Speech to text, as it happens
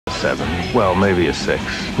7. Well, maybe a 6.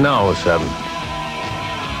 No, a 7.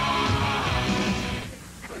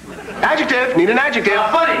 Adjective. Need an adjective.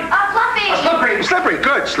 Funny. Fluffy. Slippery. Slippery.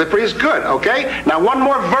 Good. Slippery is good. Okay. Now one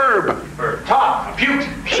more verb. Top. Puked.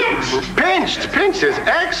 Pinched. Pinched. Pinched is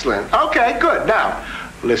excellent. Okay. Good. Now,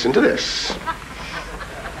 listen to this.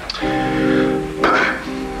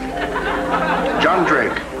 John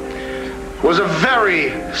Drake was a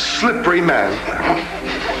very slippery man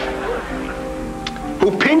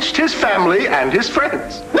who pinched his family and his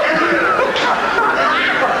friends.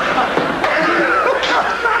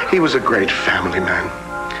 He was a great family man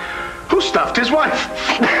who stuffed his wife.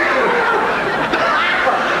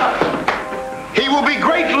 He will be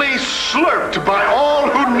greatly slurped by all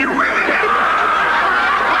who knew him.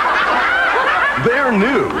 They're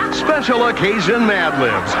new special occasion Mad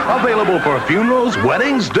Libs, available for funerals,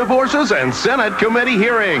 weddings, divorces, and Senate committee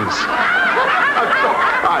hearings.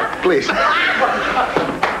 All right, please.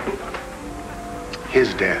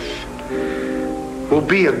 His death will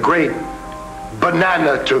be a great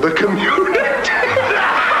banana to the community.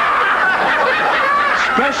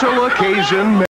 Special occasion